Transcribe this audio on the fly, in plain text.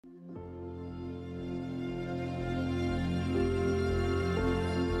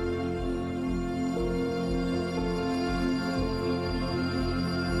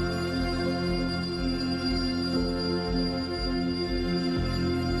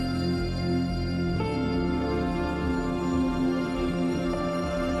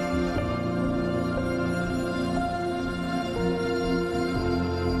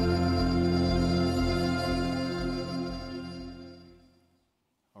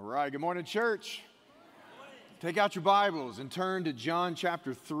All right, good morning, church. Take out your Bibles and turn to John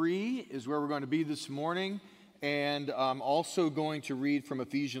chapter 3 is where we're going to be this morning. And I'm also going to read from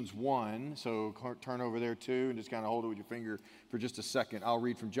Ephesians 1. So turn over there too and just kind of hold it with your finger for just a second. I'll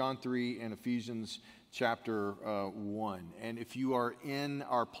read from John 3 and Ephesians chapter 1. And if you are in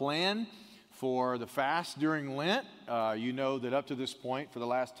our plan for the fast during Lent, you know that up to this point for the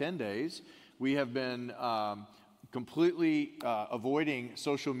last 10 days, we have been completely avoiding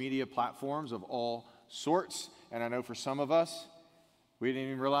social media platforms of all sorts. And I know for some of us, we didn't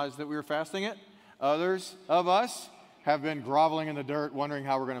even realize that we were fasting it. Others of us have been groveling in the dirt wondering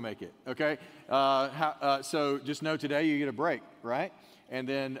how we're going to make it, okay? So just know today you get a break, right? And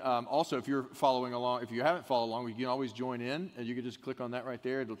then also if you're following along, if you haven't followed along, you can always join in. And you can just click on that right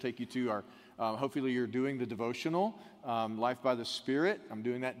there. It'll take you to our, hopefully you're doing the devotional, Life by the Spirit. I'm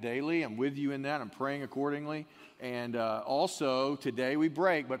doing that daily. I'm with you in that. I'm praying accordingly. And also today we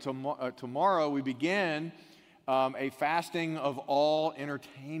break, but tomorrow we begin a fasting of all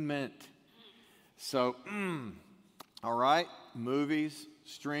entertainment. So, all right, movies,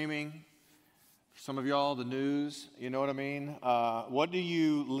 streaming, some of y'all, the news, you know what I mean? What do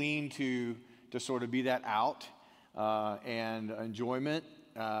you lean to sort of be that out and enjoyment?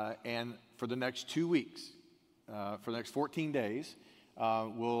 And for the next 2 weeks, for the next 14 days,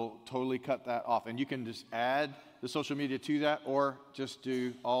 we'll totally cut that off. And you can just add the social media to that or just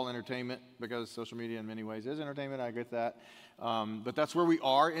do all entertainment because social media in many ways is entertainment. I get that. But that's where we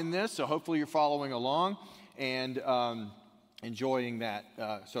are in this. So hopefully you're following along and enjoying that.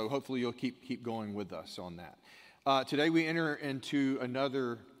 So hopefully you'll keep going with us on that. Today we enter into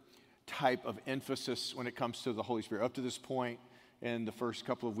another type of emphasis when it comes to the Holy Spirit. Up to this point in the first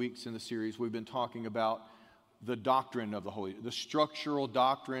couple of weeks in the series, we've been talking about the doctrine of the structural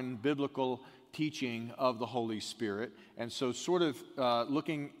doctrine, biblical teaching of the Holy Spirit. And so sort of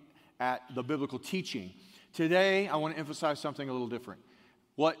looking at the biblical teaching. Today, I want to emphasize something a little different.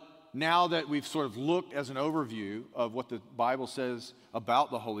 Now that we've sort of looked as an overview of what the Bible says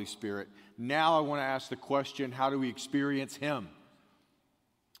about the Holy Spirit, now I want to ask the question, how do we experience Him?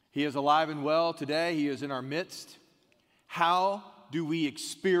 He is alive and well today. He is in our midst. How do we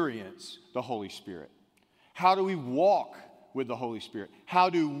experience the Holy Spirit? How do we walk with the Holy Spirit? How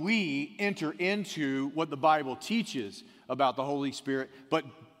do we enter into what the Bible teaches about the Holy Spirit, but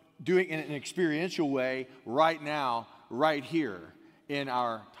doing it in an experiential way right now, right here in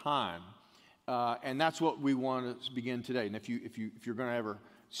our time? And that's what we want to begin today. And if you're going to ever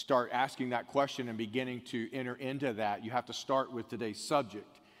start asking that question and beginning to enter into that, you have to start with today's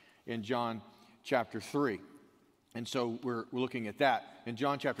subject in John chapter 3. And so we're looking at that. In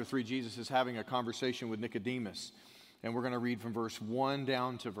John chapter 3, Jesus is having a conversation with Nicodemus. And we're going to read from verse 1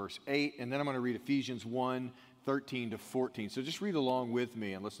 down to verse 8. And then I'm going to read Ephesians 1, 13 to 14. So just read along with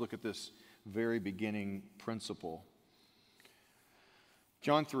me and let's look at this very beginning principle.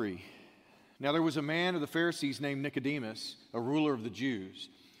 John 3. Now there was a man of the Pharisees named Nicodemus, a ruler of the Jews.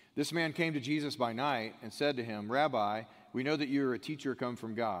 This man came to Jesus by night and said to him, Rabbi, we know that you are a teacher come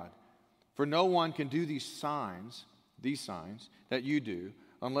from God. For no one can do these signs that you do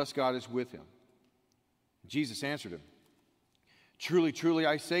unless God is with him. Jesus answered him, Truly, truly,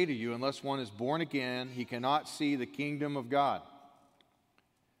 I say to you, unless one is born again, he cannot see the kingdom of God.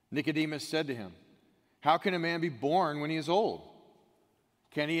 Nicodemus said to him, How can a man be born when he is old?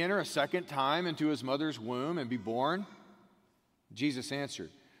 Can he enter a second time into his mother's womb and be born? Jesus answered,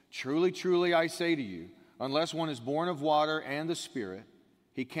 Truly, truly, I say to you, unless one is born of water and the Spirit,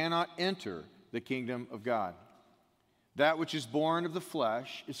 he cannot enter the kingdom of God. That which is born of the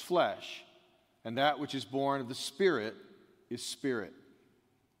flesh is flesh, and that which is born of the Spirit is spirit.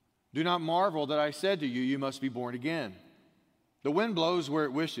 Do not marvel that I said to you, you must be born again. The wind blows where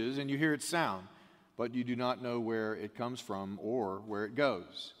it wishes, and you hear its sound, but you do not know where it comes from or where it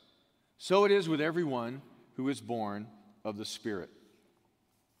goes. So it is with everyone who is born of the Spirit.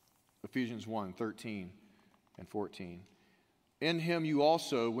 Ephesians 1, 13 and 14. In him you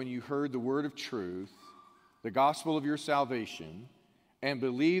also, when you heard the word of truth, the gospel of your salvation, and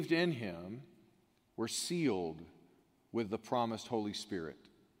believed in him, were sealed with the promised Holy Spirit,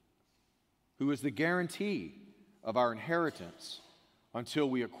 who is the guarantee of our inheritance until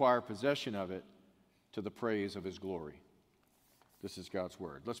we acquire possession of it to the praise of his glory. This is God's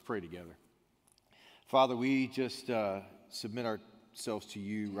word. Let's pray together. Father, we just submit ourselves to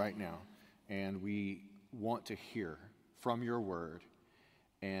you right now, and we want to hear from your word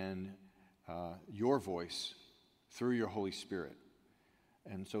and your voice through your Holy Spirit.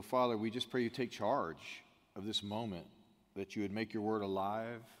 And so, Father, we just pray you take charge of this moment, that you would make your word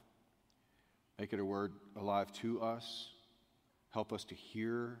alive, make it a word alive to us, Help us to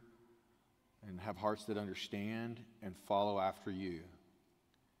hear and have hearts that understand and follow after you.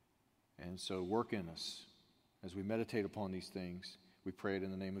 And so work in us as we meditate upon these things. We pray it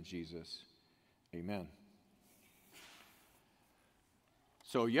in the name of Jesus. Amen.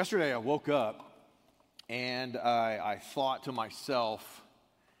 So yesterday I woke up and I thought to myself,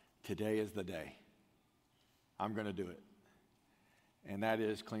 today is the day. I'm going to do it. And that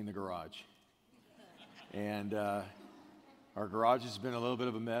is clean the garage. And our garage has been a little bit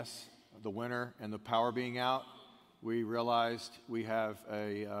of a mess. The winter and the power being out, we realized we have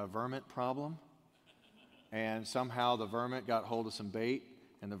a vermin problem. And somehow the vermin got hold of some bait,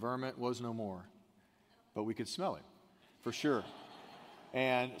 and the vermin was no more. But we could smell it, for sure.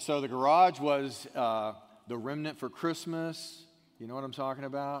 And so the garage was the remnant for Christmas. You know what I'm talking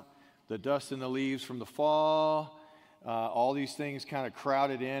about? The dust and the leaves from the fall. All these things kind of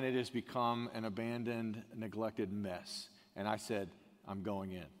crowded in. It has become an abandoned, neglected mess. And I said, I'm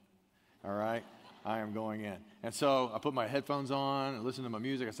going in. All right? I am going in. And so I put my headphones on and listened to my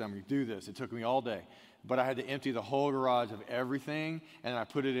music. I said, I'm going to do this. It took me all day. But I had to empty the whole garage of everything, and I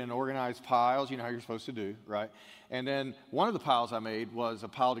put it in organized piles. You know how you're supposed to do, right? And then one of the piles I made was a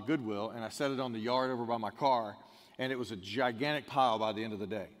pile to Goodwill, and I set it on the yard over by my car, and it was a gigantic pile by the end of the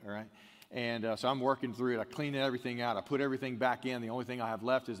day, all right? And so I'm working through it. I cleaned everything out. I put everything back in. The only thing I have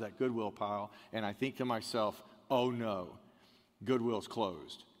left is that Goodwill pile, and I think to myself, oh no, Goodwill's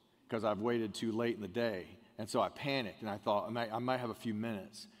closed because I've waited too late in the day. And so I panicked, and I thought I might have a few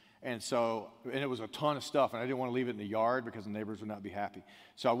minutes. And it was a ton of stuff, and I didn't want to leave it in the yard because the neighbors would not be happy.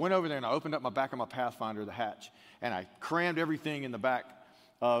 So I went over there, and I opened up my back of my Pathfinder, the hatch, and I crammed everything in the back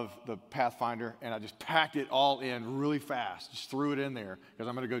of the Pathfinder, and I just packed it all in really fast, just threw it in there because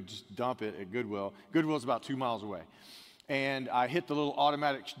I'm going to go just dump it at Goodwill. Goodwill's about 2 miles away. And I hit the little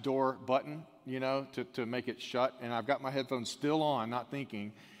automatic door button, to make it shut, and I've got my headphones still on, not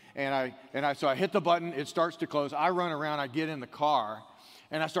thinking. So I hit the button, it starts to close. I run around, I get in the car,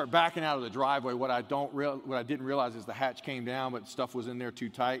 and I start backing out of the driveway. What I didn't realize is the hatch came down, but stuff was in there too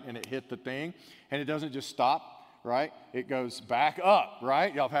tight, and it hit the thing. And it doesn't just stop, right? It goes back up,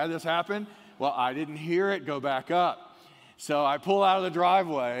 right? Y'all have had this happen? Well, I didn't hear it go back up. So I pull out of the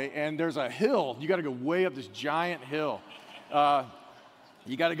driveway, and there's a hill. You got to go way up this giant hill.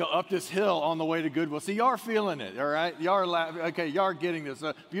 You got to go up this hill on the way to Goodwill. See, y'all are feeling it, all right? Y'all are laughing. Okay, y'all are getting this.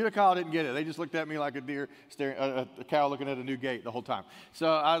 Buda Kyle didn't get it. They just looked at me like a deer, a cow looking at a new gate the whole time.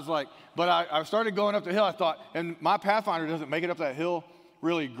 So I was like, but I started going up the hill. I thought, and my Pathfinder doesn't make it up that hill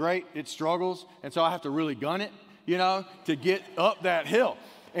really great. It struggles, and so I have to really gun it, to get up that hill.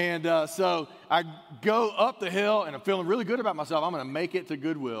 And so I go up the hill, and I'm feeling really good about myself. I'm going to make it to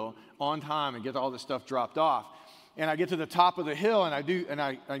Goodwill on time and get all this stuff dropped off. And I get to the top of the hill, and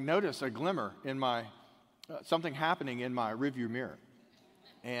I notice a glimmer in my, something happening in my rearview mirror.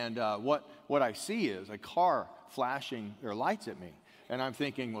 And what I see is a car flashing their lights at me. And I'm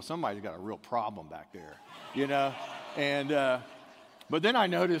thinking, well, somebody's got a real problem back there, And, but then I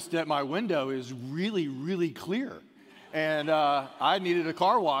noticed that my window is really, really clear. And I needed a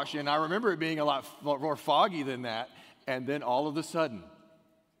car wash, and I remember it being a lot more foggy than that. And then all of a sudden,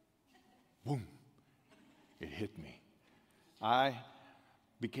 boom. It hit me. I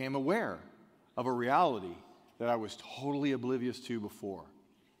became aware of a reality that I was totally oblivious to before.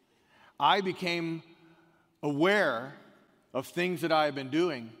 I became aware of things that I have been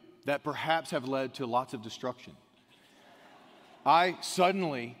doing that perhaps have led to lots of destruction. I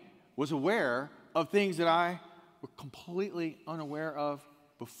suddenly was aware of things that I was completely unaware of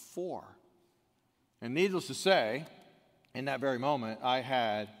before. And needless to say, in that very moment, I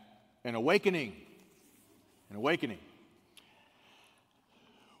had an awakening. An awakening.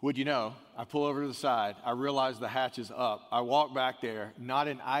 Would you know, I pull over to the side. I realize the hatch is up. I walk back there. Not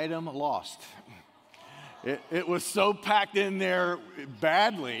an item lost. It was so packed in there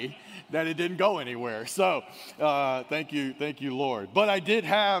badly that it didn't go anywhere. So thank you, Lord. But I did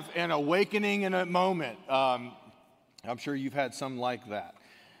have an awakening in a moment. I'm sure you've had some like that.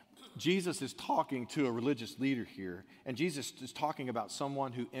 Jesus is talking to a religious leader here, and Jesus is talking about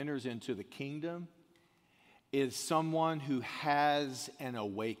someone who enters into the kingdom is someone who has an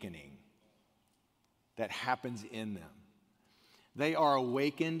awakening that happens in them. They are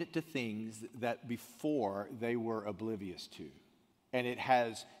awakened to things that before they were oblivious to. And it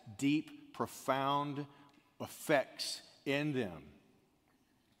has deep, profound effects in them.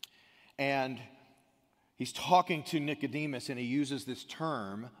 And he's talking to Nicodemus, and he uses this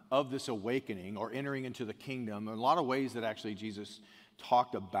term of this awakening or entering into the kingdom. In a lot of ways that actually Jesus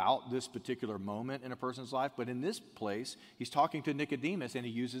talked about this particular moment in a person's life, but in this place, he's talking to Nicodemus, and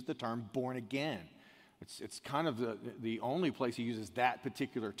he uses the term born again. It's kind of the only place he uses that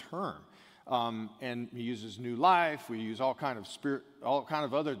particular term. And he uses new life. We use all kind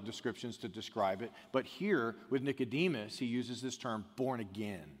of other descriptions to describe it. But here with Nicodemus, he uses this term born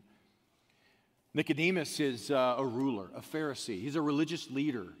again. Nicodemus is a ruler, a Pharisee. He's a religious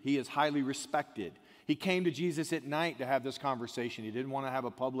leader. He is highly respected. He came to Jesus at night to have this conversation. He didn't want to have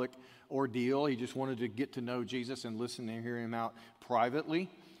a public ordeal. He just wanted to get to know Jesus and listen and hear him out privately.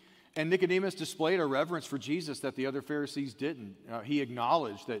 And Nicodemus displayed a reverence for Jesus that the other Pharisees didn't. He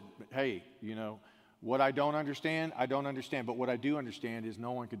acknowledged that, hey, what I don't understand, I don't understand. But what I do understand is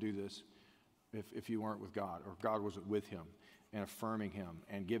no one could do this if you weren't with God, or God wasn't with him and affirming him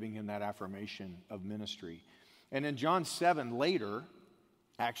and giving him that affirmation of ministry. And in John 7 later,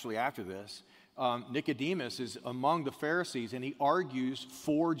 actually after this, Nicodemus is among the Pharisees, and he argues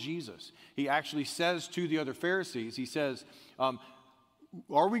for Jesus. He actually says to the other Pharisees, he says,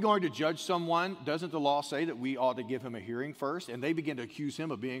 are we going to judge someone? Doesn't the law say that we ought to give him a hearing first? And they begin to accuse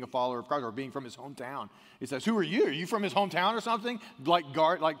him of being a follower of Christ or being from his hometown. He says, who are you? Are you from his hometown or something? Like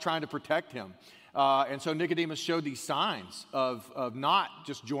trying to protect him. And so Nicodemus showed these signs of not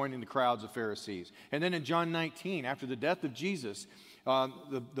just joining the crowds of Pharisees. And then in John 19, after the death of Jesus,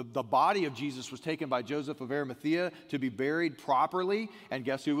 the body of Jesus was taken by Joseph of Arimathea to be buried properly. And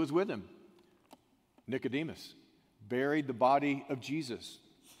guess who was with him? Nicodemus. Buried the body of Jesus.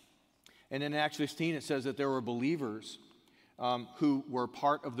 And in Acts 16, it says that there were believers who were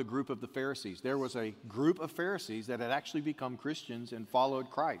part of the group of the Pharisees. There was a group of Pharisees that had actually become Christians and followed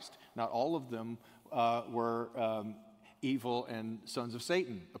Christ. Not all of them were evil and sons of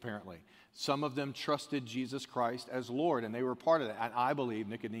Satan, apparently. Some of them trusted Jesus Christ as Lord, and they were part of that. And I believe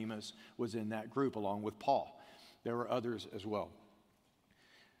Nicodemus was in that group along with Paul. There were others as well.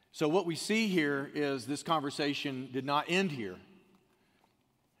 So what we see here is this conversation did not end here.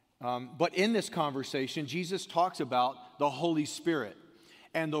 But in this conversation, Jesus talks about the Holy Spirit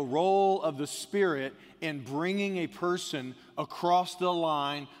and the role of the Spirit in bringing a person across the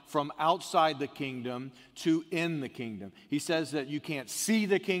line from outside the kingdom to in the kingdom. He says that you can't see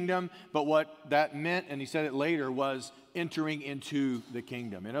the kingdom, but what that meant, and he said it later, was entering into the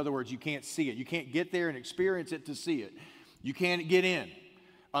kingdom. In other words, you can't see it. You can't get there and experience it to see it. You can't get in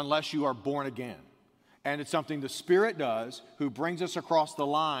unless you are born again. And it's something the Spirit does, who brings us across the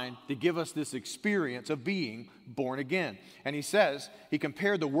line to give us this experience of being born again. And he says, he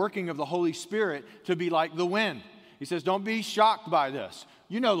compared the working of the Holy Spirit to be like the wind. He says, don't be shocked by this.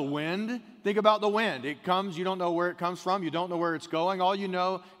 You know the wind. Think about the wind. It comes, you don't know where it comes from. You don't know where it's going. All you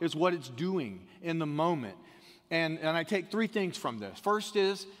know is what it's doing in the moment. And I take three things from this. First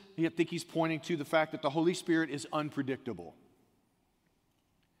is, I think he's pointing to the fact that the Holy Spirit is unpredictable.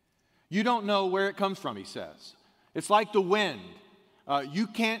 You don't know where it comes from, he says. It's like the wind. You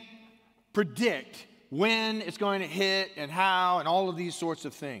can't predict when it's going to hit and how and all of these sorts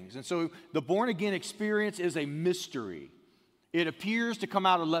of things. And so the born-again experience is a mystery. It appears to come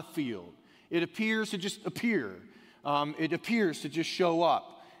out of left field. It appears to just appear. It appears to just show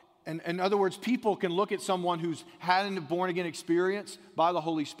up. And in other words, people can look at someone who's had a born-again experience by the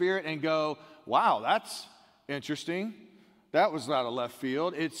Holy Spirit and go, wow, that's interesting. That was out of left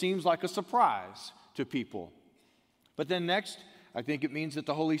field. It seems like a surprise to people. But then next, I think it means that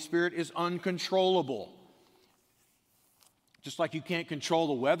the Holy Spirit is uncontrollable. Just like you can't control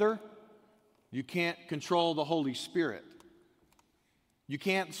the weather, you can't control the Holy Spirit. You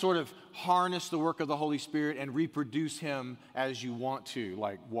can't sort of harness the work of the Holy Spirit and reproduce him as you want to,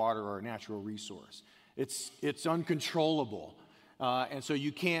 like water or a natural resource. It's uncontrollable. And so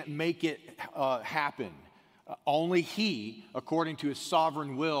you can't make it happen. Only he, according to his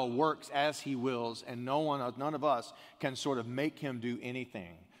sovereign will, works as he wills, and none of us can sort of make him do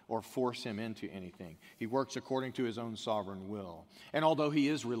anything or force him into anything. He works according to his own sovereign will. And although he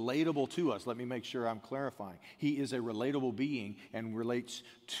is relatable to us, let me make sure I'm clarifying. He is a relatable being and relates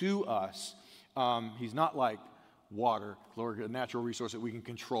to us. He's not like water, a natural resource that we can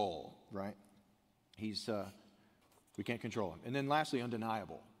control, right? We can't control him. And then lastly,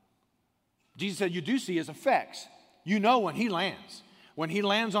 undeniable. Jesus said you do see his effects. You know when he lands. When he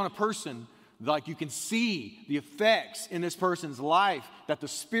lands on a person, like you can see the effects in this person's life that the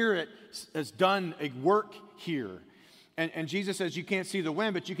Spirit has done a work here. And Jesus says you can't see the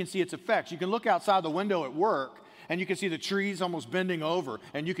wind, but you can see its effects. You can look outside the window at work, and you can see the trees almost bending over.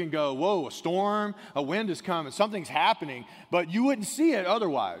 And you can go, whoa, a storm, a wind is coming, something's happening. But you wouldn't see it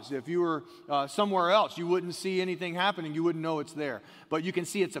otherwise. If you were somewhere else, you wouldn't see anything happening. You wouldn't know it's there. But you can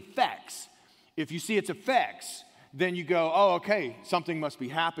see its effects. If you see its effects, then you go, oh, okay, something must be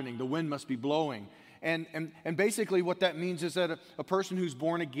happening. The wind must be blowing. And basically what that means is that a person who's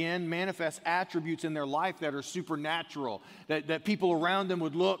born again manifests attributes in their life that are supernatural, that people around them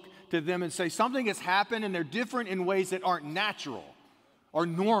would look to them and say, something has happened and they're different in ways that aren't natural or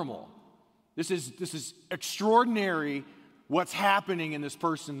normal. This is extraordinary what's happening in this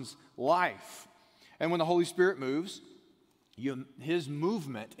person's life. And when the Holy Spirit moves, his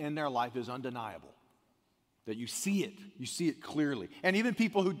movement in their life is undeniable. That you see it clearly. And even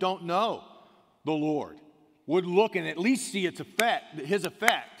people who don't know the Lord would look and at least see his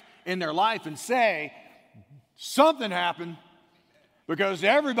effect in their life and say, something happened, because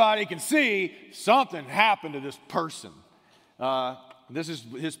everybody can see something happened to this person. This is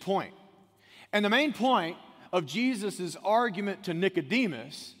his point. And the main point of Jesus' argument to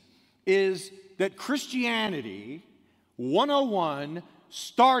Nicodemus is that Christianity 101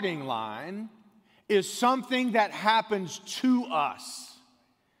 starting line is something that happens to us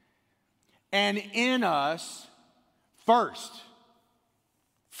and in us first.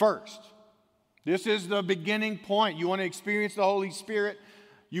 This is the beginning point. You want to experience the Holy Spirit?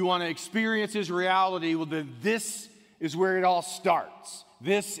 You want to experience His reality? Well, then this is where it all starts.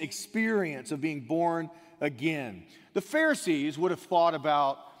 This experience of being born again. The Pharisees would have thought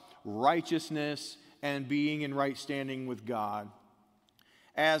about righteousness and being in right standing with God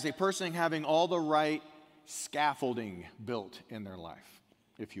as a person having all the right scaffolding built in their life,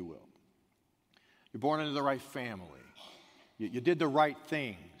 if you will. You're born into the right family. You did the right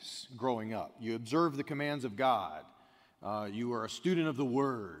things growing up. You observed the commands of God. You were a student of the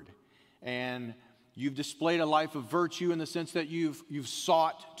Word. And you've displayed a life of virtue in the sense that you've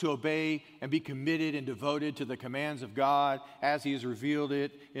sought to obey and be committed and devoted to the commands of God as He has revealed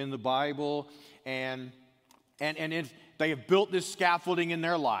it in the Bible. And if they have built this scaffolding in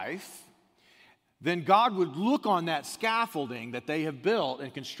their life, then God would look on that scaffolding that they have built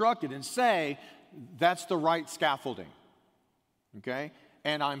and constructed and say, that's the right scaffolding, okay?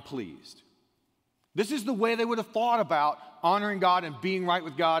 And I'm pleased. This is the way they would have thought about honoring God and being right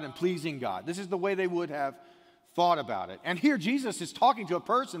with God and pleasing God. This is the way they would have thought about it. And here Jesus is talking to a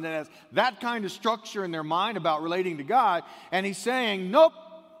person that has that kind of structure in their mind about relating to God, and He's saying, nope,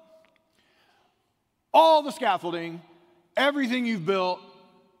 all the scaffolding, everything you've built,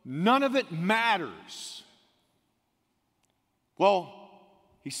 none of it matters. Well,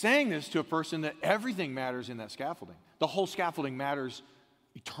 He's saying this to a person that everything matters in that scaffolding. The whole scaffolding matters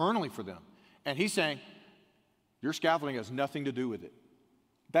eternally for them. And He's saying, your scaffolding has nothing to do with it.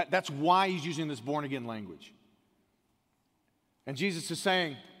 That's why He's using this born-again language. And Jesus is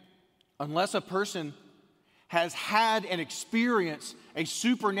saying, unless a person has had an experience, a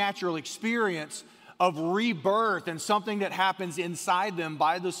supernatural experience of rebirth and something that happens inside them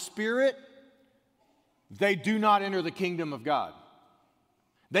by the Spirit, they do not enter the kingdom of God.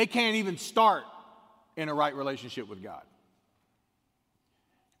 They can't even start in a right relationship with God.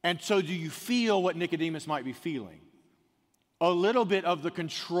 And so do you feel what Nicodemus might be feeling? A little bit of the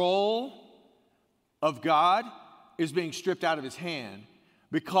control of God is being stripped out of his hand,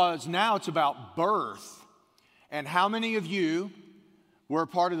 because now it's about birth. And how many of you were a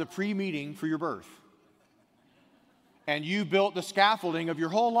part of the pre-meeting for your birth? And you built the scaffolding of your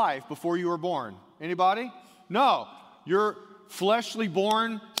whole life before you were born. Anybody? No. Your fleshly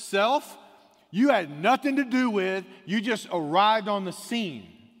born self, you had nothing to do with. You just arrived on the scene.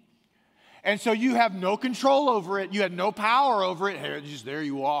 And so you have no control over it. You had no power over it. Just there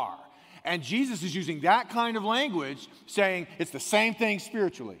you are. And Jesus is using that kind of language, saying it's the same thing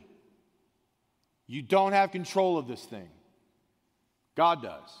spiritually. You don't have control of this thing. God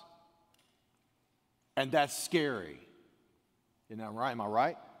does. And that's scary. Isn't that right? Am I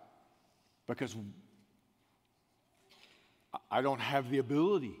right? Because I don't have the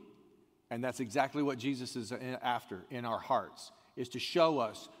ability. And that's exactly what Jesus is after in our hearts, is to show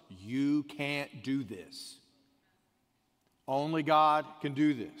us you can't do this. Only God can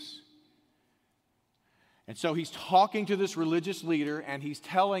do this. And so he's talking to this religious leader and he's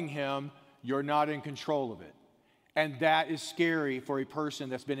telling him, you're not in control of it. And that is scary for a person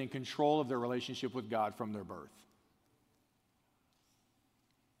that's been in control of their relationship with God from their birth.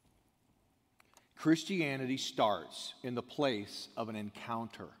 Christianity starts in the place of an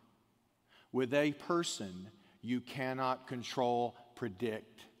encounter with a person you cannot control,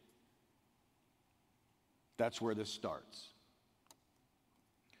 predict. That's where this starts.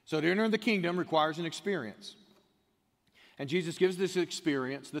 So to enter the kingdom requires an experience. And Jesus gives this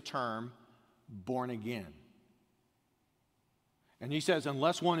experience the term born again. And he says,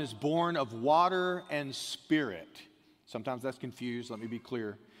 unless one is born of water and spirit. Sometimes that's confused, let me be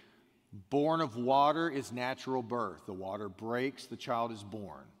clear. Born of water is natural birth. The water breaks, the child is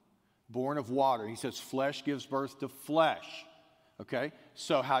born. born of water. He says flesh gives birth to flesh. Okay?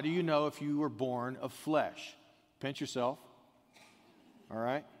 So how do you know if you were born of flesh? Pinch yourself. All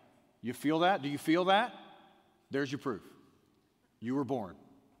right? You feel that? Do you feel that? There's your proof. You were born.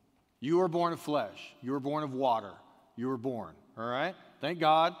 You were born of flesh. You were born of water. You were born. All right? Thank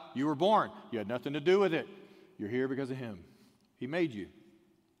God you were born. You had nothing to do with it. You're here because of Him. He made you.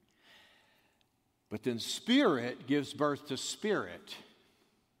 But then spirit gives birth to spirit.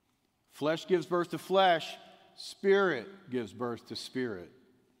 Flesh gives birth to flesh. Spirit gives birth to spirit.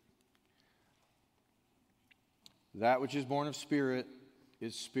 That which is born of spirit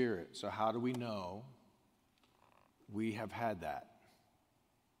is spirit. So how do we know we have had that?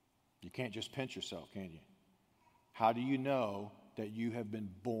 You can't just pinch yourself, can you? How do you know that you have been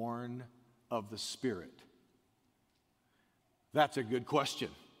born of the Spirit? That's a good question.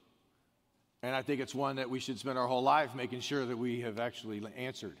 And I think it's one that we should spend our whole life making sure that we have actually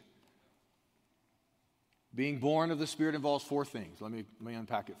answered. Being born of the Spirit involves four things. Let me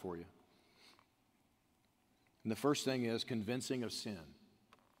unpack it for you. And the first thing is convincing of sin.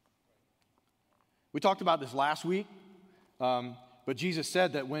 We talked about this last week, but Jesus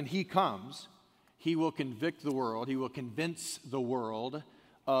said that when He comes, He will convict the world. He will convince the world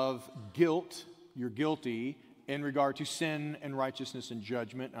of guilt. You're guilty in regard to sin and righteousness and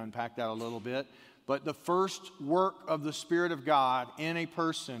judgment. I unpacked that a little bit. But the first work of the Spirit of God in a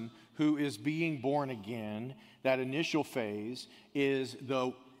person who is being born again, that initial phase, is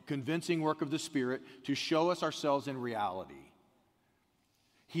the convincing work of the Spirit to show us ourselves in reality.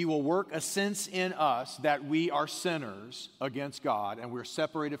 He will work a sense in us that we are sinners against God and we're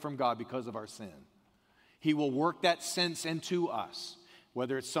separated from God because of our sin. He will work that sense into us,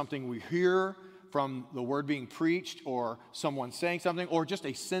 whether it's something we hear from the word being preached or someone saying something, or just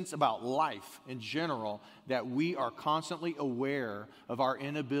a sense about life in general, that we are constantly aware of our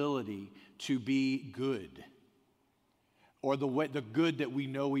inability to be good, or the good that we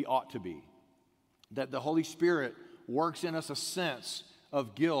know we ought to be. That the Holy Spirit works in us a sense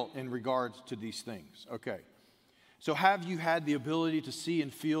of guilt in regards to these things. Okay. So have you had the ability to see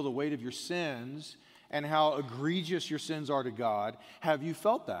and feel the weight of your sins and how egregious your sins are to God? Have you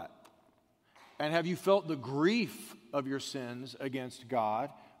felt that? And have you felt the grief of your sins against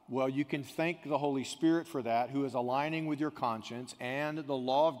God? Well, you can thank the Holy Spirit for that, who is aligning with your conscience and the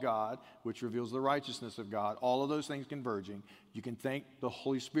law of God, which reveals the righteousness of God, all of those things converging. You can thank the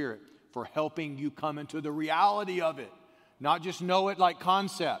Holy Spirit for helping you come into the reality of it. Not just know it like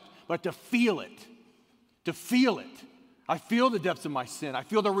concept, but to feel it. To feel it. I feel the depths of my sin. I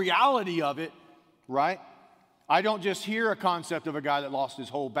feel the reality of it, right? I don't just hear a concept of a guy that lost his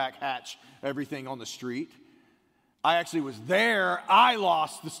whole back hatch, everything on the street. I actually was there. I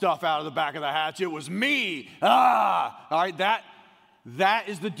lost the stuff out of the back of the hatch. It was me. All right, that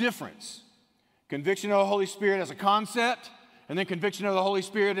is the difference. Conviction of the Holy Spirit as a concept, and then conviction of the Holy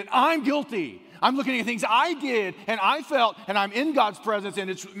Spirit that I'm guilty. I'm looking at things I did and I felt, and I'm in God's presence, and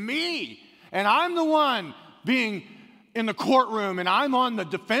it's me. And I'm the one being in the courtroom, and I'm on the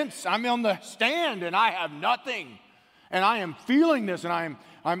defense. I'm on the stand, and I have nothing. And I am feeling this, and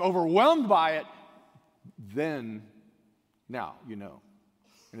I'm overwhelmed by it. Then, now you know.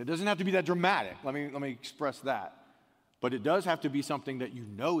 And it doesn't have to be that dramatic. Let me express that. But it does have to be something that you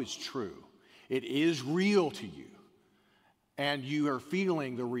know is true. It is real to you. And you are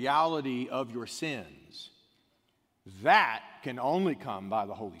feeling the reality of your sins. That can only come by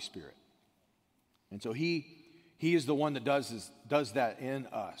the Holy Spirit. And so He is the one that does that in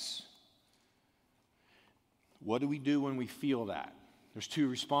us. What do we do when we feel that? There's two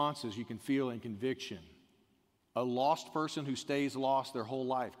responses you can feel in conviction. A lost person who stays lost their whole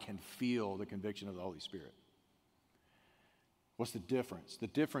life can feel the conviction of the Holy Spirit. What's the difference? The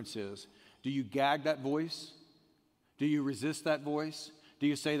difference is, do you gag that voice? Do you resist that voice? Do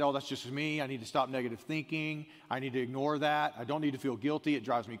you say, oh, that's just me. I need to stop negative thinking. I need to ignore that. I don't need to feel guilty. It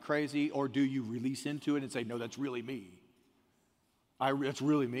drives me crazy. Or do you release into it and say, no, that's really me. That's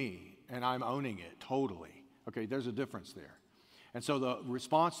really me, and I'm owning it totally. Okay, there's a difference there. And so the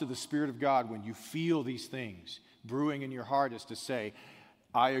response to the Spirit of God when you feel these things brewing in your heart is to say,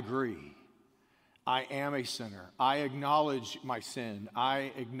 I agree. I am a sinner. I acknowledge my sin.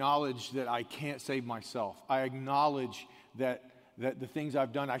 I acknowledge that I can't save myself. I acknowledge that the things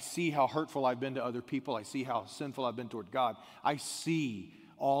I've done, I see how hurtful I've been to other people. I see how sinful I've been toward God. I see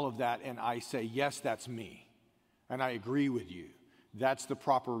all of that, and I say, yes, that's me. And I agree with you. That's the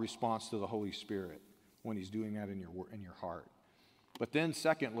proper response to the Holy Spirit when He's doing that in your heart. But then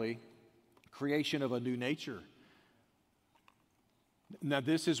secondly, creation of a new nature. Now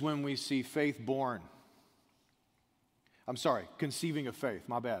this is when we see faith born. I'm sorry, conceiving of faith.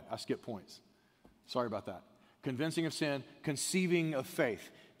 My bad, I skipped points. Sorry about that. Convincing of sin, conceiving of faith.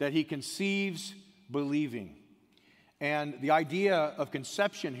 That he conceives believing. And the idea of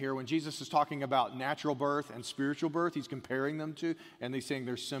conception here, when Jesus is talking about natural birth and spiritual birth, he's comparing them to, and he's saying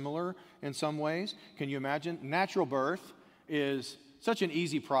they're similar in some ways. Can you imagine? Natural birth is such an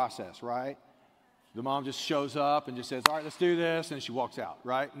easy process, right? The mom just shows up and just says, all right, let's do this, and she walks out,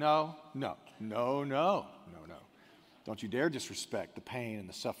 right? No. Don't you dare disrespect the pain and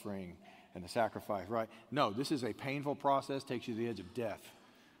the suffering and the sacrifice, right? No, this is a painful process, takes you to the edge of death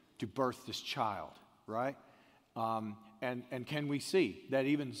to birth this child, right? And can we see that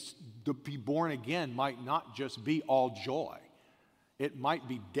even to be born again might not just be all joy. It might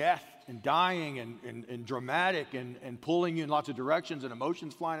be death and dying and dramatic and pulling you in lots of directions and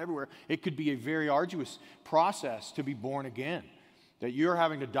emotions flying everywhere. It could be a very arduous process to be born again. That you're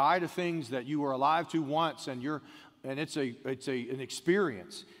having to die to things that you were alive to once, and it's an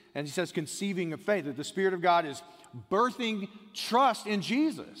experience. And he says conceiving of faith, that the Spirit of God is birthing trust in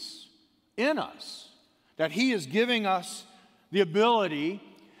Jesus, in us. That he is giving us the ability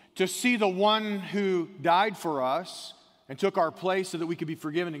to see the one who died for us and took our place so that we could be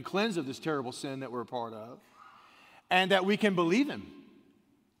forgiven and cleansed of this terrible sin that we're a part of, and that we can believe him.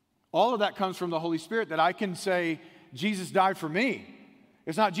 All of that comes from the Holy Spirit, that I can say, Jesus died for me.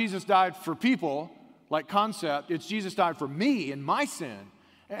 It's not Jesus died for people, like concept. It's Jesus died for me and my sin.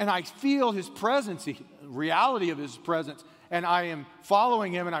 And I feel his presence, the reality of his presence, and I am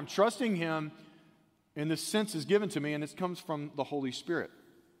following him and I'm trusting him. And this sense is given to me, and it comes from the Holy Spirit.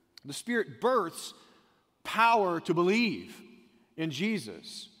 The Spirit births power to believe in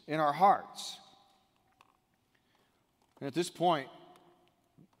Jesus in our hearts. And at this point,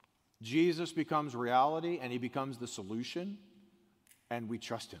 Jesus becomes reality, and he becomes the solution, and we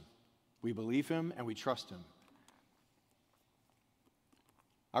trust him. We believe him, and we trust him.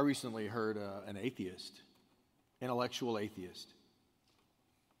 I recently heard an atheist, intellectual atheist,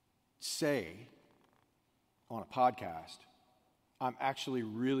 say on a podcast, I'm actually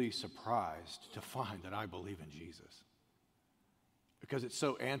really surprised to find that I believe in Jesus. Because it's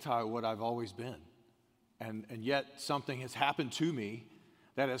so anti what I've always been. And yet something has happened to me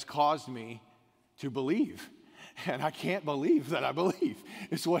that has caused me to believe. And I can't believe that I believe,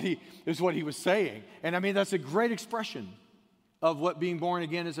 is what he was saying. And I mean, that's a great expression of what being born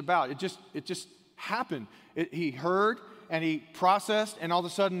again is about. It just happened. He heard and he processed, and all of a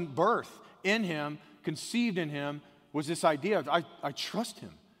sudden birth in him, conceived in him, was this idea of I trust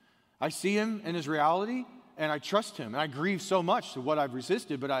him. I see him in his reality, and I trust him. And I grieve so much to what I've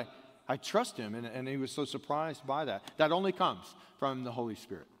resisted, but I trust him. And he was so surprised by that. That only comes from the Holy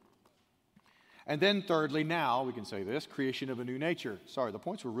Spirit. And then thirdly, now we can say this, creation of a new nature. Sorry, the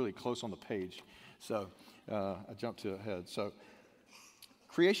points were really close on the page, so I jumped ahead. So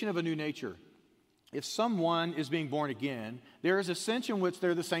creation of a new nature. If someone is being born again, there is a sense in which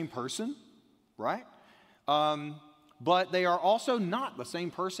they're the same person, right? But they are also not the same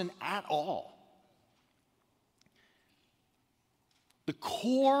person at all. The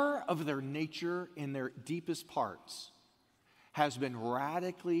core of their nature in their deepest parts has been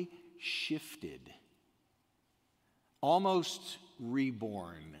radically shifted, almost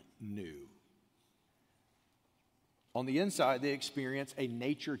reborn new. On the inside, they experience a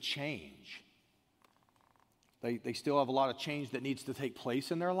nature change. They still have a lot of change that needs to take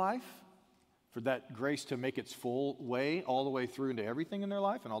place in their life for that grace to make its full way, all the way through into everything in their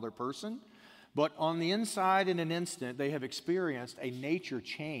life and all their person. But on the inside, in an instant, they have experienced a nature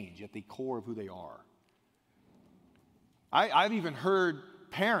change at the core of who they are. I've even heard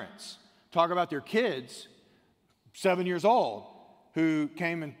parents talk about their kids, 7 years old, who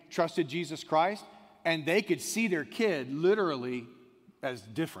came and trusted Jesus Christ, and they could see their kid literally as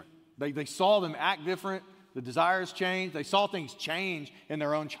different. They saw them act different, the desires changed, they saw things change in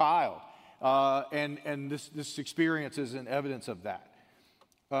their own child. And this experience is an evidence of that.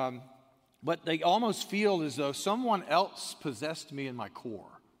 But they almost feel as though someone else possessed me in my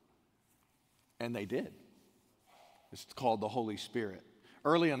core. And they did. It's called the Holy Spirit.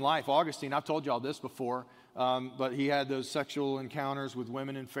 Early in life, Augustine, I've told you all this before, but he had those sexual encounters with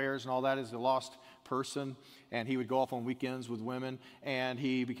women in fairs and all that as a lost person, and he would go off on weekends with women, and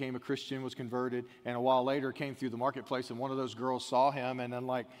he became a Christian, was converted, and a while later came through the marketplace, and one of those girls saw him and then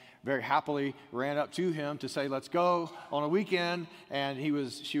very happily ran up to him to say, let's go on a weekend, and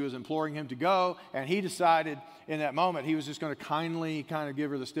she was imploring him to go, and he decided in that moment he was just going to kindly kind of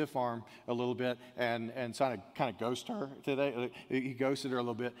give her the stiff arm a little bit and kind of ghost her today. He ghosted her a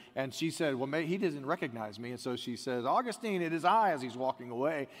little bit, and she said, well, he doesn't recognize me, and so she says, Augustine, it is I, as he's walking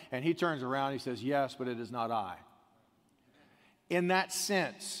away, and he turns around, he says, yes, but it is not I. In that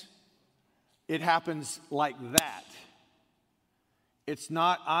sense, it happens like that. It's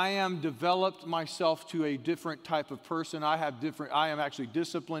not, I am developed myself to a different type of person. I am actually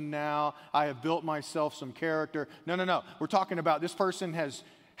disciplined now. I have built myself some character. No. We're talking about this person has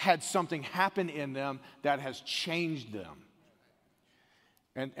had something happen in them that has changed them.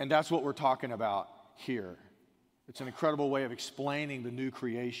 And that's what we're talking about here. It's an incredible way of explaining the new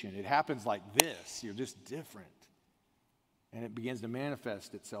creation. It happens like this. You're just different. And it begins to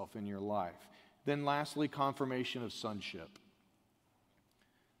manifest itself in your life. Then lastly, confirmation of sonship.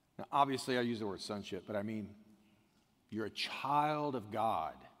 Now, obviously, I use the word sonship, but I mean, you're a child of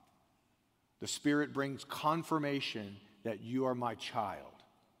God. The Spirit brings confirmation that you are my child.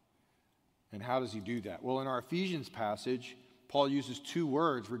 And how does he do that? Well, in our Ephesians passage, Paul uses two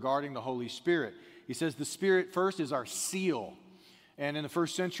words regarding the Holy Spirit. He says the Spirit first is our seal. And in the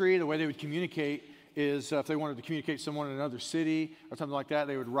first century, the way they would communicate is if they wanted to communicate to someone in another city or something like that,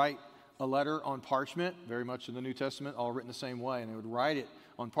 they would write a letter on parchment, very much in the New Testament, all written the same way. And they would write it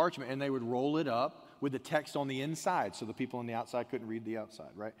on parchment, and they would roll it up with the text on the inside, so the people on the outside couldn't read the outside,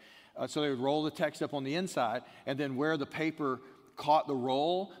 right? So they would roll the text up on the inside, and then where the paper caught the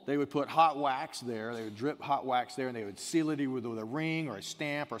roll, they would put hot wax there. They would drip hot wax there, and they would seal it either with a ring or a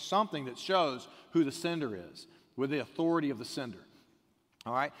stamp or something that shows who the sender is, with the authority of the sender.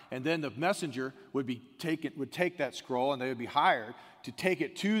 All right? And then the messenger would take that scroll, and they would be hired to take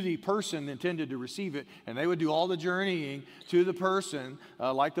it to the person intended to receive it, and they would do all the journeying to the person,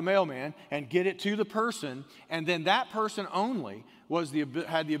 like the mailman, and get it to the person, and then that person only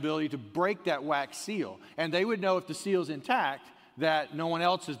had the ability to break that wax seal. And they would know if the seal is intact, that no one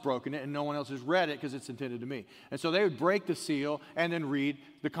else has broken it and no one else has read it because it's intended to me. And so they would break the seal and then read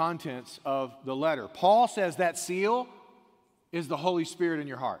the contents of the letter. Paul says that seal is the Holy Spirit in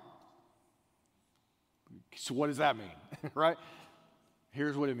your heart. So what does that mean, right?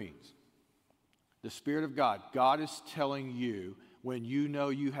 Here's what it means. The Spirit of God. God is telling you, when you know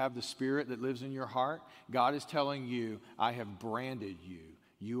you have the Spirit that lives in your heart, God is telling you, I have branded you.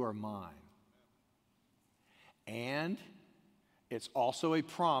 You are mine. And it's also a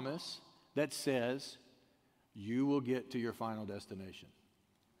promise that says you will get to your final destination.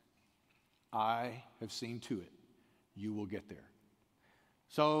 I have seen to it. You will get there.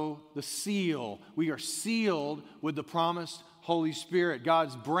 So the seal, we are sealed with the promised Holy Spirit.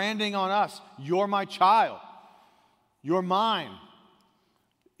 God's branding on us. You're my child. You're mine.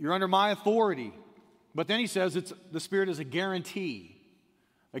 You're under my authority. But then he says the Spirit is a guarantee.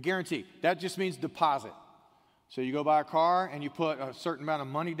 A guarantee. That just means deposit. So you go buy a car and you put a certain amount of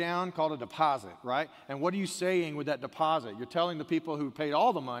money down called a deposit, right? And what are you saying with that deposit? You're telling the people who paid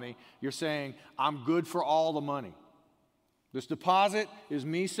all the money, you're saying, I'm good for all the money. This deposit is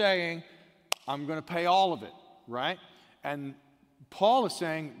me saying, I'm going to pay all of it, right? And Paul is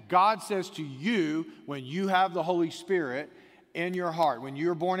saying, God says to you, when you have the Holy Spirit in your heart, when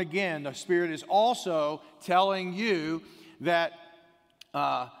you're born again, the Spirit is also telling you that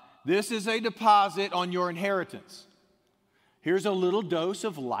this is a deposit on your inheritance. Here's a little dose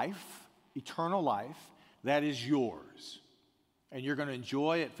of life, eternal life, that is yours. And you're going to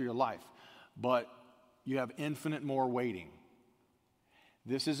enjoy it for your life. But you have infinite more waiting.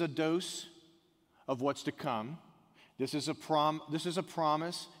 This is a dose of what's to come. This is a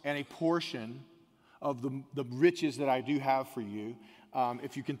promise and a portion of the riches that I do have for you,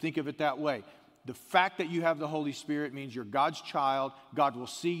 if you can think of it that way. The fact that you have the Holy Spirit means you're God's child. God will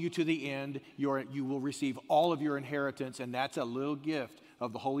see you to the end. You will receive all of your inheritance, and that's a little gift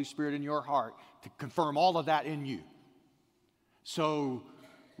of the Holy Spirit in your heart to confirm all of that in you. So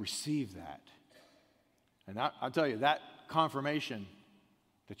receive that. And I'll tell you, that confirmation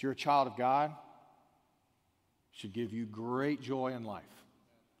that you're a child of God should give you great joy in life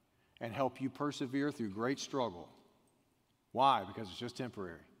and help you persevere through great struggle. Why? Because it's just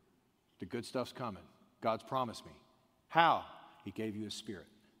temporary. The good stuff's coming. God's promised me. How? He gave you His Spirit.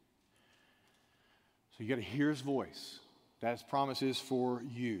 So you got to hear His voice. That promise is for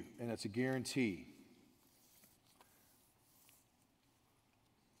you, and that's a guarantee.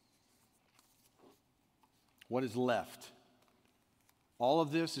 What is left? All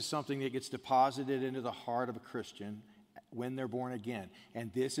of this is something that gets deposited into the heart of a Christian when they're born again.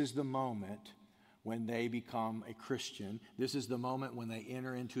 And this is the moment when they become a Christian. This is the moment when they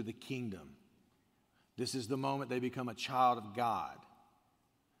enter into the kingdom. This is the moment they become a child of God.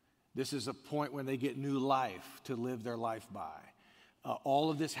 This is a point when they get new life to live their life by.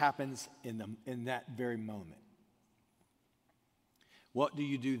 All of this happens in that very moment. What do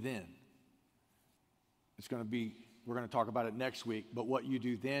you do then? We're going to talk about it next week, but what you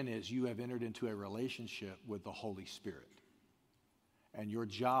do then is you have entered into a relationship with the Holy Spirit. And your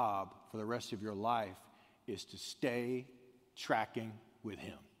job for the rest of your life is to stay tracking with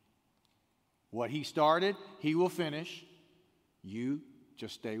him. What he started, he will finish. You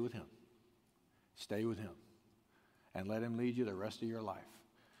just stay with him. Stay with him. And let him lead you the rest of your life.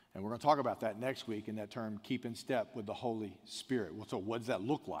 And we're going to talk about that next week in that term, keep in step with the Holy Spirit. So what does that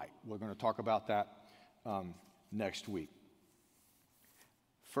look like? We're going to talk about that next week.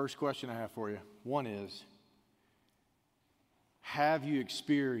 First question I have for you. One is, have you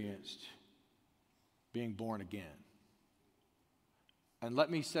experienced being born again? And let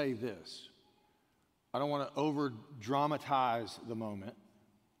me say this. I don't want to over-dramatize the moment.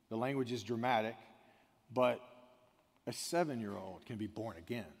 The language is dramatic, but a 7-year-old can be born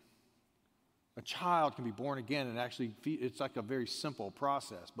again. A child can be born again, and actually it's like a very simple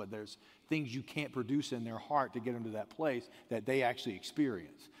process, but there's things you can't produce in their heart to get them to that place that they actually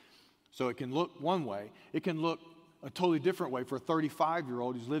experience. So it can look one way. It can look a totally different way for a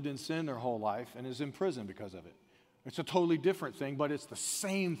 35-year-old who's lived in sin their whole life and is in prison because of it. It's a totally different thing, but it's the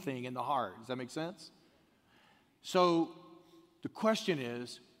same thing in the heart. Does that make sense? So the question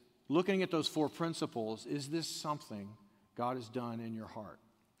is, looking at those 4 principles, is this something God has done in your heart?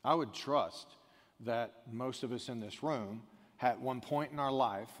 I would trust that most of us in this room, at one point in our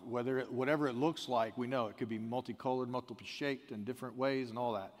life, whatever it looks like, we know it could be multicolored, multiple shaped in different ways and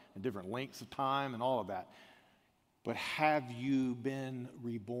all that, and different lengths of time and all of that. But have you been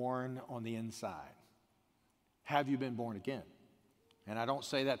reborn on the inside? Have you been born again? And I don't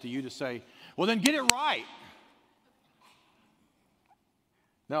say that to you to say, well, then get it right.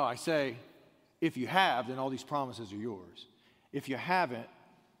 No, I say, if you have, then all these promises are yours. If you haven't,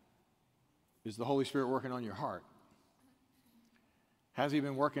 is the Holy Spirit working on your heart? Has he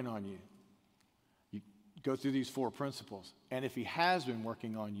been working on you? You go through these 4 principles. And if he has been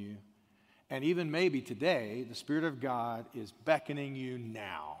working on you, and even maybe today, the Spirit of God is beckoning you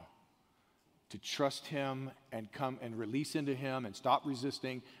now to trust him and come and release into him and stop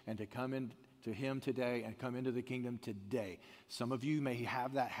resisting and to come into him today and come into the kingdom today. Some of you may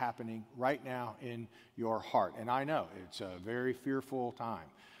have that happening right now in your heart. And I know it's a very fearful time.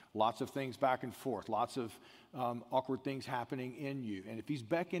 Lots of things back and forth, lots of awkward things happening in you. And if he's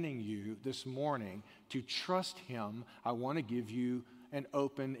beckoning you this morning to trust him, I want to give you an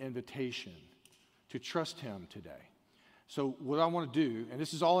open invitation to trust him today. So what I want to do, and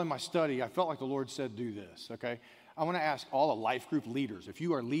this is all in my study, I felt like the Lord said do this, okay? I want to ask all the life group leaders, if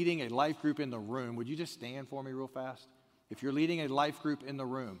you are leading a life group in the room, would you just stand for me real fast? If you're leading a life group in the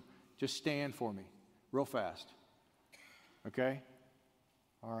room, just stand for me real fast, okay?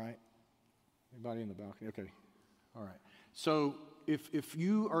 All right. Anybody in the balcony? Okay. All right. So if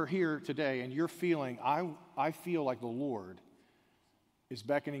you are here today and you're feeling, I feel like the Lord is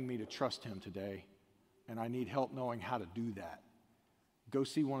beckoning me to trust him today, and I need help knowing how to do that, go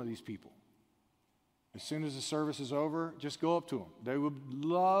see one of these people. As soon as the service is over, just go up to them. They would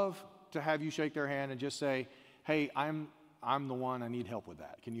love to have you shake their hand and just say, hey, I'm the one, I need help with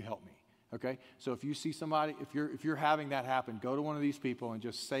that. Can you help me? Okay? So if you see somebody, if you're having that happen, go to one of these people and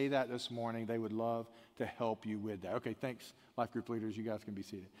just say that this morning. They would love to help you with that. Okay, thanks, life group leaders. You guys can be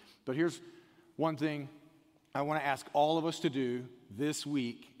seated. But here's one thing I want to ask all of us to do this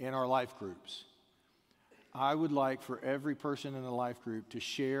week in our life groups. I would like for every person in the life group to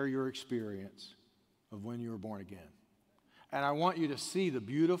share your experience of when you were born again. And I want you to see the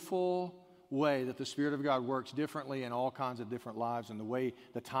beautiful way that the Spirit of God works differently in all kinds of different lives, and the way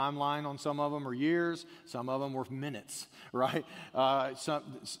the timeline on some of them are years, some of them were minutes, right?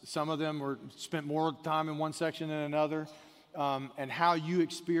 Some of them were spent more time in one section than another, and how you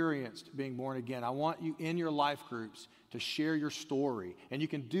experienced being born again. I want you in your life groups to share your story, and you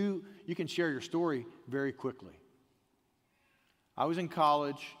can share your story very quickly. I was in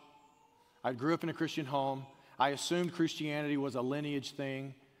college. I grew up in a Christian home. I assumed Christianity was a lineage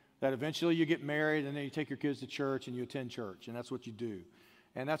thing, that eventually you get married and then you take your kids to church and you attend church, and that's what you do.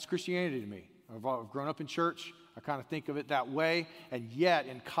 And that's Christianity to me. I've grown up in church. I kind of think of it that way. And yet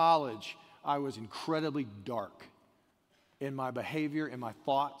in college, I was incredibly dark in my behavior, in my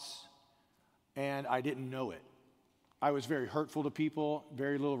thoughts, and I didn't know it. I was very hurtful to people,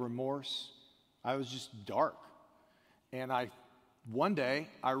 very little remorse. I was just dark. And one day,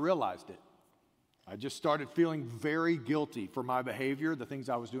 I realized it. I just started feeling very guilty for my behavior, the things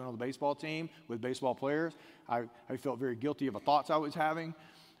I was doing on the baseball team with baseball players. I felt very guilty of the thoughts I was having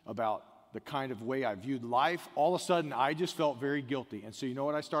about the kind of way I viewed life. All of a sudden, I just felt very guilty. And so you know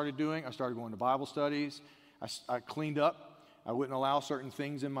what I started doing? I started going to Bible studies. I cleaned up. I wouldn't allow certain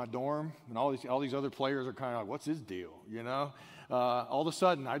things in my dorm. And all these other players are kind of like, what's his deal, you know? All of a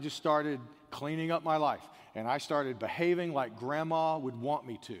sudden, I just started cleaning up my life. And I started behaving like grandma would want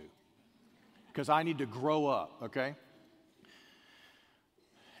me to, because I need to grow up, okay?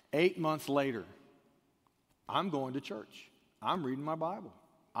 8 months later, I'm going to church. I'm reading my Bible.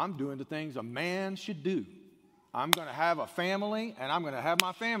 I'm doing the things a man should do. I'm going to have a family, and I'm going to have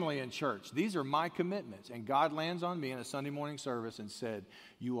my family in church. These are my commitments. And God lands on me in a Sunday morning service and said,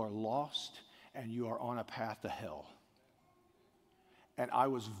 you are lost, and you are on a path to hell. And I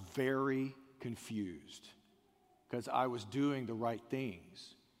was very confused because I was doing the right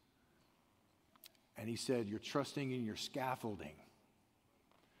things. And he said, you're trusting in your scaffolding.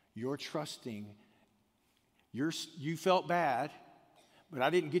 You're trusting. You felt bad, but I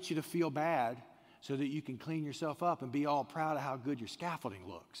didn't get you to feel bad so that you can clean yourself up and be all proud of how good your scaffolding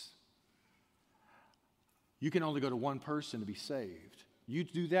looks. You can only go to one person to be saved. You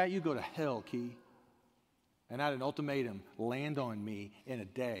do that, you go to hell, Key. And I had an ultimatum land on me in a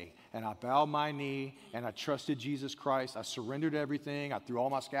day. And I bowed my knee and I trusted Jesus Christ. I surrendered everything. I threw all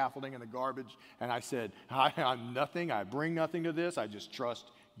my scaffolding in the garbage. And I said, I'm nothing. I bring nothing to this. I just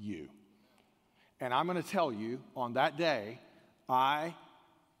trust you. And I'm going to tell you, on that day, I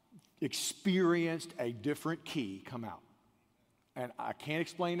experienced a different Key come out. And I can't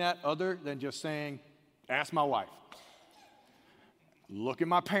explain that other than just saying, ask my wife. Look at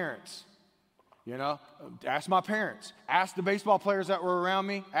my parents. You know, ask my parents, ask the baseball players that were around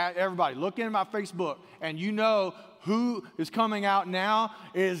me, ask everybody. Look into my Facebook, and you know who is coming out now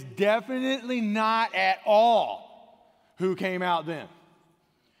is definitely not at all who came out then.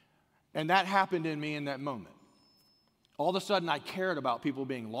 And that happened in me in that moment. All of a sudden, I cared about people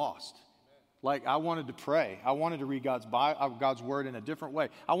being lost. Like, I wanted to pray. I wanted to read God's word in a different way.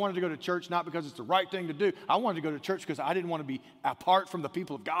 I wanted to go to church not because it's the right thing to do. I wanted to go to church because I didn't want to be apart from the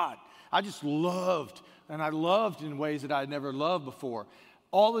people of God. I just loved, and I loved in ways that I had never loved before.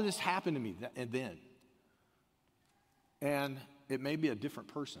 All of this happened to me then. And it made me a different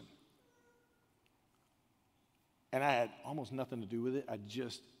person. And I had almost nothing to do with it. I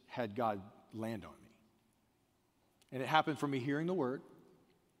just had God land on me. And it happened from me hearing the word,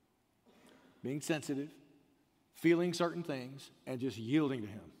 being sensitive, feeling certain things, and just yielding to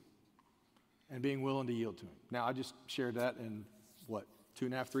him. And being willing to yield to him. Now, I just shared that in,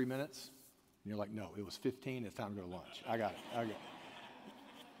 2.5, 3 minutes? And you're like, no, it was 15. It's time to go to lunch. I got it.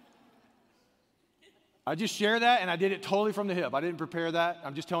 I just shared that, and I did it totally from the hip. I didn't prepare that.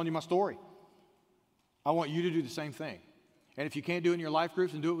 I'm just telling you my story. I want you to do the same thing. And if you can't do it in your life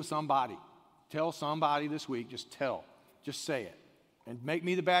groups, then do it with somebody. Tell somebody this week. Just say it. And make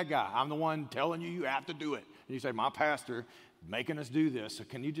me the bad guy. I'm the one telling you have to do it. And you say, my pastor making us do this. So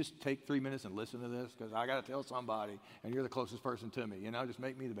can you just take 3 minutes and listen to this? Because I got to tell somebody, and you're the closest person to me. Just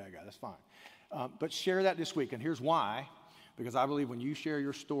make me the bad guy. That's fine. But share that this week. And here's why. Because I believe when you share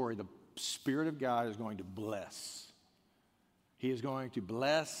your story, the Spirit of God is going to bless. He is going to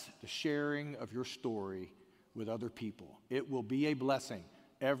bless the sharing of your story with other people. It will be a blessing.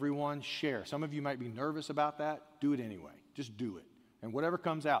 Everyone share. Some of you might be nervous about that. Do it anyway. Just do it. And whatever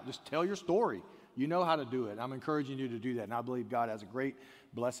comes out, just tell your story. You know how to do it. I'm encouraging you to do that. And I believe God has a great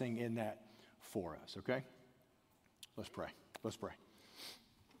blessing in that for us, okay? Let's pray.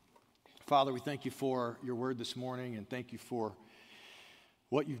 Father, we thank you for your word this morning, and thank you for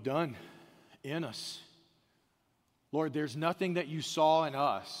what you've done in us. Lord, there's nothing that you saw in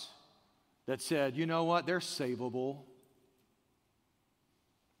us that said, you know what, they're savable.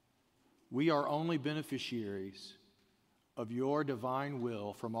 We are only beneficiaries of your divine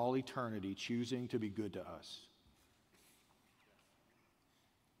will from all eternity, choosing to be good to us.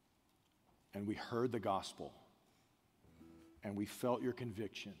 And we heard the gospel, and we felt your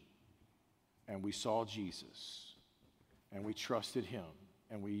conviction, and we saw Jesus, and we trusted him,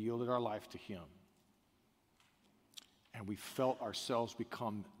 and we yielded our life to him, and we felt ourselves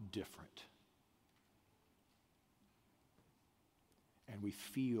become different. And we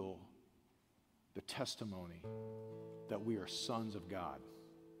feel the testimony that we are sons of God,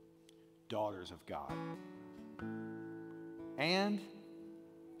 daughters of God. And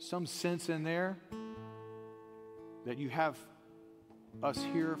some sense in there that you have us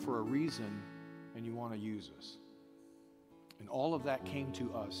here for a reason and you want to use us. And all of that came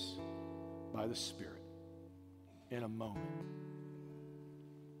to us by the Spirit in a moment.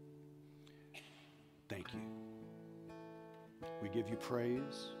 Thank you. We give you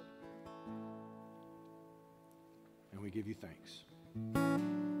praise. And we give you thanks.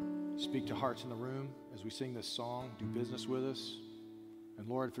 Speak to hearts in the room as we sing this song. Do business with us. And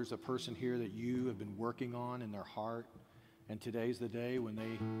Lord, if there's a person here that you have been working on in their heart, and today's the day when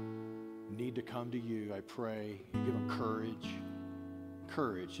they need to come to you, I pray you give them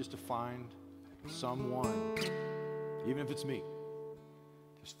courage just to find someone, even if it's me.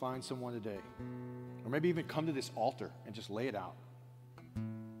 Just find someone today. Or maybe even come to this altar and just lay it out.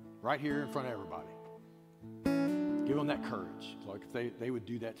 Right here in front of everybody. Give them that courage. Like if they would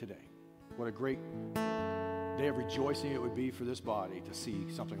do that today. What a great day of rejoicing it would be for this body to see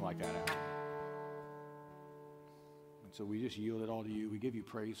something like that happen. And so we just yield it all to you. We give you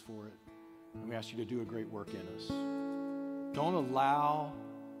praise for it. And we ask you to do a great work in us. Don't allow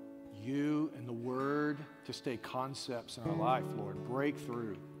you and the Word to stay concepts in our life, Lord. Break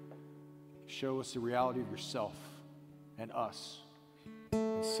through. Show us the reality of yourself and us.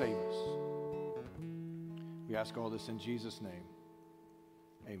 And save us. We ask all this in Jesus' name.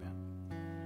 Amen.